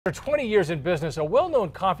After 20 years in business, a well-known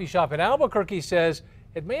coffee shop in Albuquerque says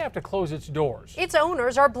it may have to close its doors. Its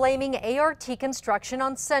owners are blaming ART construction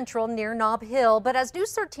on Central near Nob Hill. But as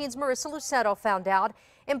News 13's Marissa Lucero found out,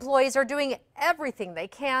 employees are doing everything they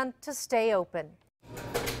can to stay open.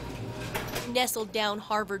 Nestled down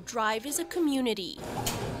Harvard Drive is a community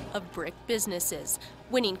of brick businesses.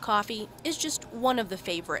 Winning Coffee is just one of the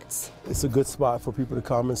favorites. It's a good spot for people to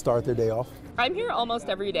come and start their day off. I'm here almost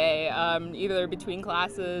every day, either between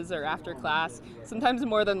classes or after class, sometimes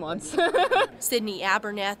more than once. Sydney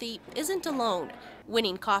Abernathy isn't alone.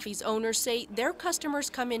 Winning Coffee's owners say their customers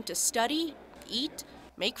come in to study, eat,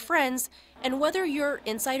 make friends, and whether you're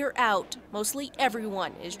inside or out, mostly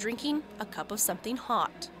everyone is drinking a cup of something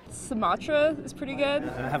hot. Sumatra is pretty good.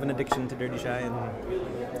 I have an addiction to dirty chai, and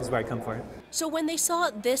this is where I come for it. So when they saw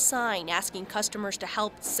this sign asking customers to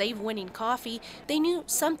help save Winning Coffee, they knew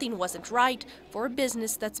something wasn't right for a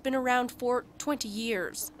business that's been around for 20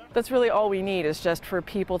 years. That's really all we need, is just for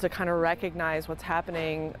people to kind of recognize what's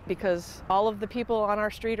happening, because all of the people on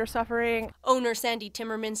our street are suffering. Owner Sandy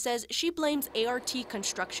Timmerman says she blames ART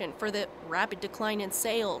construction for the rapid decline in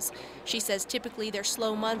sales. She says typically their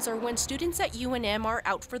slow months are when students at UNM are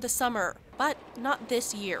out for the summer, but not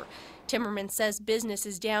this year. Timmerman says business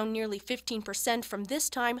is down nearly 15% from this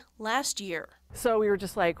time last year. So we were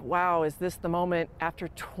just like, wow, is this the moment after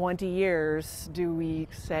 20 years? Do we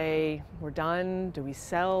say we're done? Do we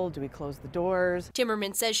sell? Do we close the doors?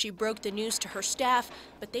 Timmerman says she broke the news to her staff,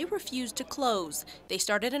 but they refused to close. They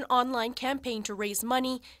started an online campaign to raise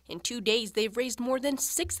money. In 2 days, they've raised more than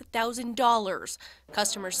 $6,000.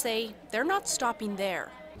 Customers say they're not stopping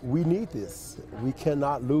there. We need this. We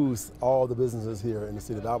cannot lose all the businesses here in the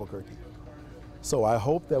city of Albuquerque. So I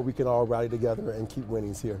hope that we can all rally together and keep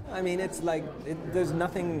winnings here. I mean, it's like, there's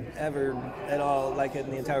nothing ever at all like it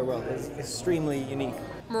in the entire world. It's extremely unique.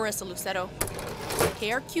 Marissa Lucero,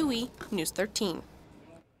 KRQE News 13.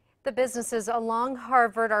 The businesses along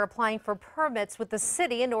Harvard are applying for permits with the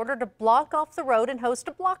city in order to block off the road and host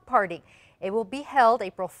a block party. It will be held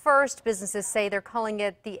April 1st. Businesses say they're calling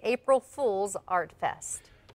it the April Fool's Art Fest.